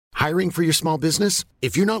Hiring for your small business?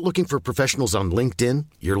 If you're not looking for professionals on LinkedIn,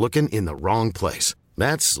 you're looking in the wrong place.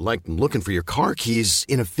 That's like looking for your car keys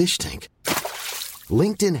in a fish tank.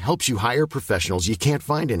 LinkedIn helps you hire professionals you can't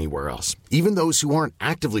find anywhere else, even those who aren't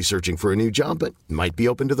actively searching for a new job but might be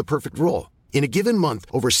open to the perfect role. In a given month,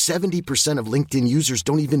 over 70% of LinkedIn users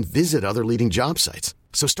don't even visit other leading job sites.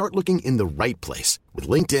 So start looking in the right place. With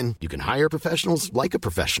LinkedIn, you can hire professionals like a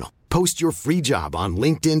professional. Post your free job on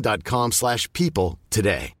linkedin.com/people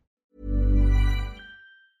today.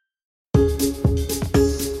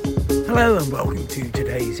 Hello and welcome to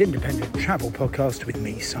today's Independent Travel Podcast with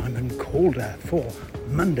me, Simon Calder, for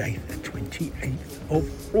Monday the 28th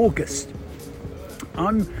of August.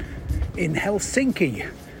 I'm in Helsinki.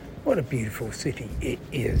 What a beautiful city it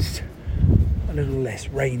is. A little less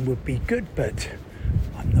rain would be good, but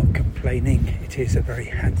I'm not complaining. It is a very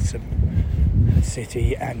handsome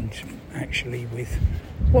city, and actually with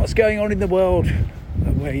what's going on in the world,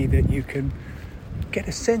 a way that you can get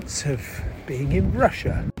a sense of being in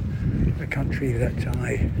Russia, a country that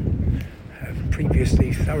I have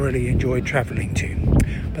previously thoroughly enjoyed travelling to.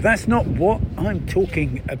 But that's not what I'm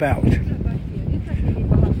talking about.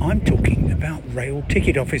 I'm talking about rail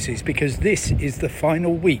ticket offices, because this is the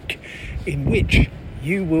final week in which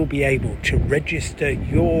you will be able to register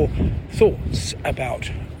your thoughts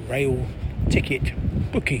about rail ticket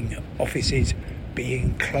booking offices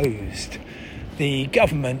being closed. The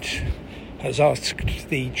government has asked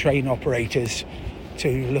the train operators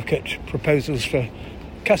to look at proposals for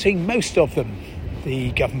cutting most of them. The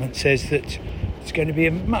government says that it's going to be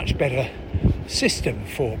a much better system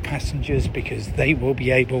for passengers, because they will be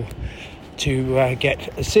able to get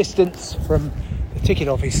assistance from the ticket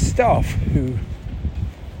office staff, who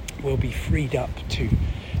will be freed up to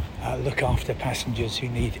look after passengers who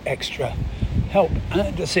need extra help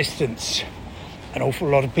and assistance. An awful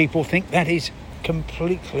lot of people think that is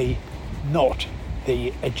completely not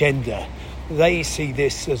the agenda. They see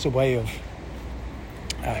this as a way of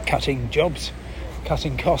cutting jobs,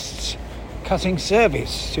 cutting costs, cutting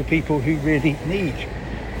service to people who really need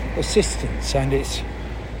assistance, and it's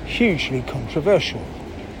hugely controversial.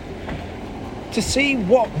 To see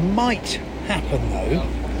what might happen, though,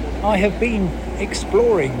 I have been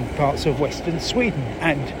exploring parts of Western Sweden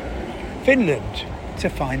and Finland to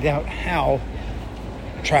find out how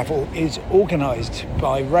travel is organised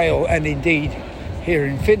by rail, and indeed here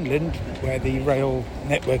in Finland, where the rail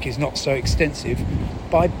network is not so extensive,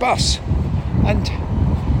 by bus. And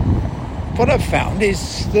what I've found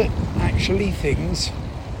is that actually things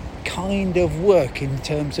kind of work in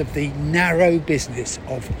terms of the narrow business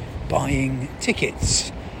of buying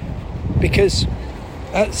tickets. Because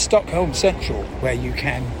at Stockholm Central, where you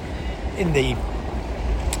can, in the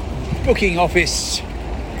booking office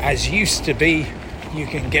as used to be, you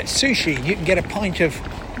can get sushi, you can get a pint of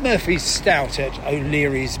Murphy's Stout at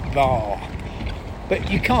O'Leary's bar, but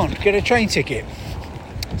you can't get a train ticket.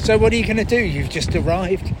 So what are you going to do? You've just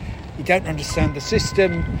arrived, you don't understand the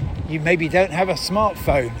system, you maybe don't have a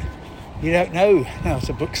smartphone, you don't know how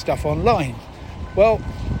to book stuff online. Well,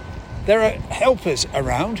 there are helpers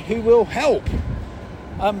around who will help.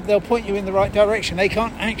 They'll point you in the right direction. They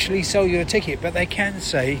can't actually sell you a ticket, but they can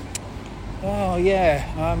say, oh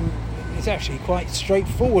yeah, it's actually quite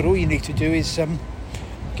straightforward. All you need to do is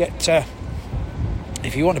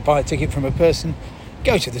if you want to buy a ticket from a person,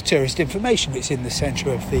 go to the tourist information. It's in the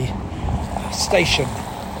centre of the station.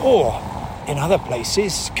 Or in other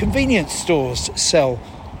places, convenience stores sell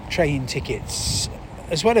train tickets.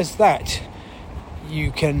 As well as that,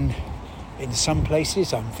 you can, in some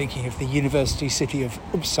places, I'm thinking of the university city of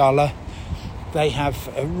Uppsala, they have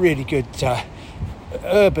a really good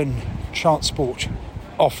urban transport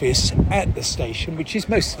office at the station, which is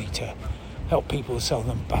mostly to help people sell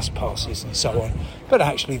them bus passes and so on, but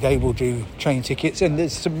actually they will do train tickets, and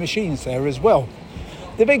there's some machines there as well.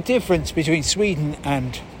 The big difference between Sweden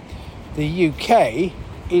and the UK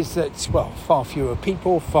is that, well, far fewer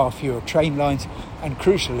people, far fewer train lines, and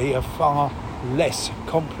crucially a far less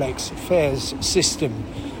complex fares system.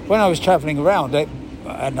 When I was travelling around,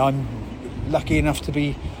 and I'm lucky enough to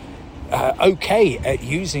be okay at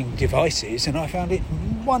using devices, and I found it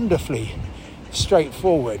wonderfully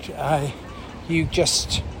straightforward. You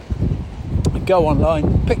just go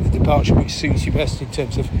online, pick the departure which suits you best in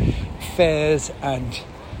terms of fares and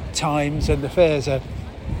times, and the fares are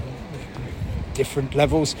different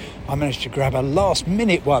levels. I managed to grab a last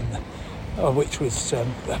minute one, which was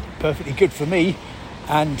perfectly good for me,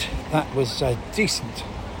 and that was a decent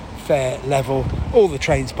fare level. All the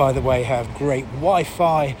trains, by the way, have great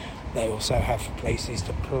Wi-Fi. They also have places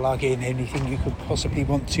to plug in anything you could possibly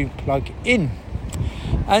want to plug in.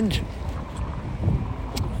 And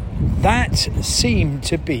that seemed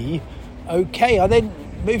to be okay. I then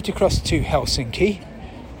moved across to Helsinki,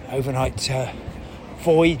 overnight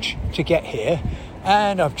voyage to get here,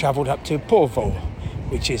 and I've travelled up to Porvoo,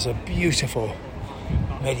 which is a beautiful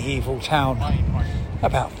medieval town,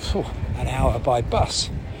 about an hour by bus.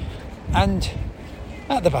 And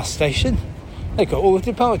at the bus station, they've got all the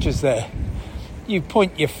departures there. You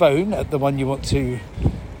point your phone at the one you want to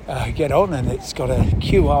get on, and it's got a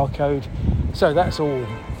QR code, so that's all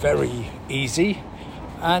very easy,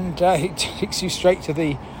 and it takes you straight to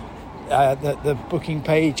the booking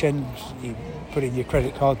page, and you put in your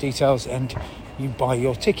credit card details and you buy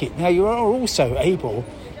your ticket. Now, you are also able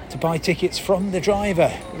to buy tickets from the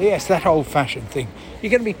driver. Yes, that old-fashioned thing.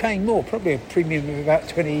 You're going to be paying more, probably a premium of about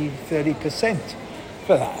 20-30%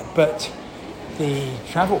 for that, but the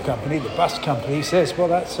travel company, the bus company, says, well,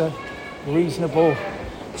 that's a reasonable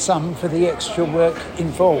sum for the extra work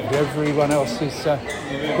involved. Everyone else is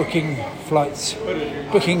booking flights,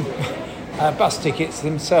 booking bus tickets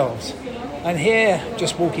themselves. And here,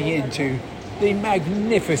 just walking into the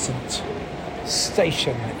magnificent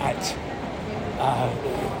station at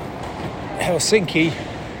Helsinki,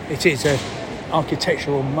 it is an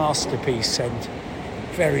architectural masterpiece and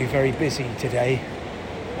very, very busy today.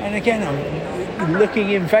 And again, I'm looking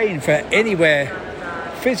in vain for anywhere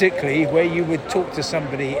physically where you would talk to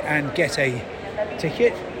somebody and get a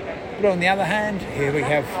ticket. But on the other hand, here we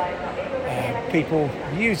have people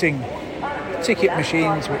using ticket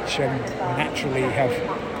machines which naturally have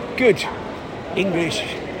good English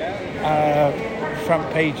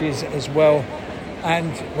front pages as well.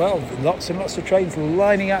 And, well, lots and lots of trains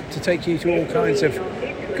lining up to take you to all kinds of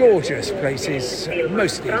gorgeous places,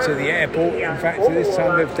 mostly to the airport. In fact, at this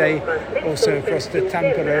time of day, also across to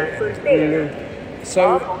Tampere and Oulu.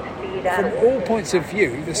 So, from all points of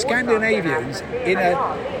view, the Scandinavians in a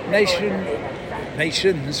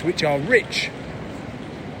nations which are rich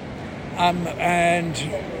and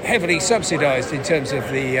heavily subsidised in terms of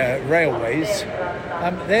the railways,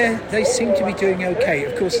 they seem to be doing okay.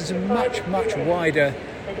 Of course, there's a much, much wider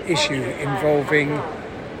issue involving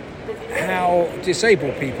how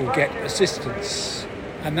disabled people get assistance.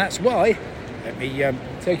 And that's why, let me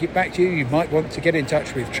take it back to you, you might want to get in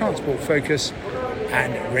touch with Transport Focus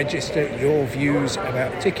and register your views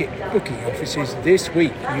about ticket booking offices this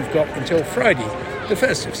week. You've got until Friday, the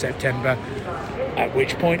 1st of September, at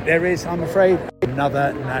which point there is, I'm afraid,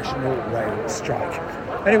 another national rail strike.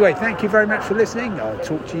 Anyway, thank you very much for listening. I'll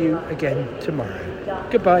talk to you again tomorrow.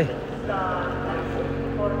 Goodbye.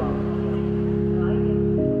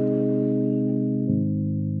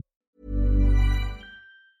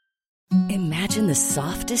 Imagine the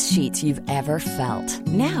softest sheets you've ever felt.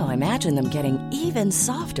 Now imagine them getting even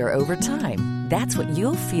softer over time. That's what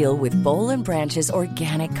you'll feel with Boll & Branch's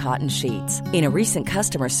organic cotton sheets. In a recent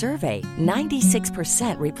customer survey,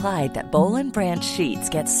 96% replied that Boll & Branch sheets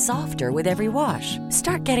get softer with every wash.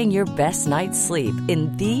 Start getting your best night's sleep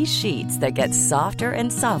in these sheets that get softer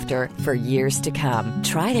and softer for years to come.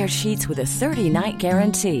 Try their sheets with a 30-night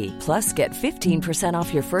guarantee. Plus, get 15%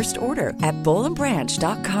 off your first order at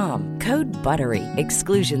bollandbranch.com. Code BUTTERY.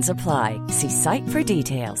 Exclusions apply. See site for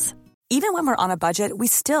details. Even when we're on a budget, we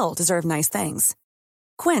still deserve nice things.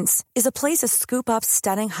 Quince is a place to scoop up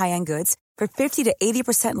stunning high-end goods for 50 to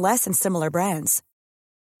 80% less than similar brands.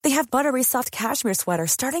 They have buttery soft cashmere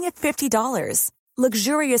sweaters starting at $50,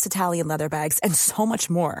 luxurious Italian leather bags, and so much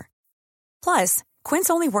more. Plus, Quince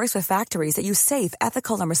only works with factories that use safe,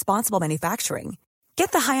 ethical, and responsible manufacturing.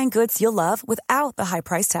 Get the high-end goods you'll love without the high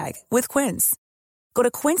price tag with Quince. Go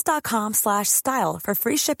to quince.com/style for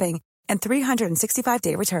free shipping and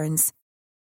 365-day returns.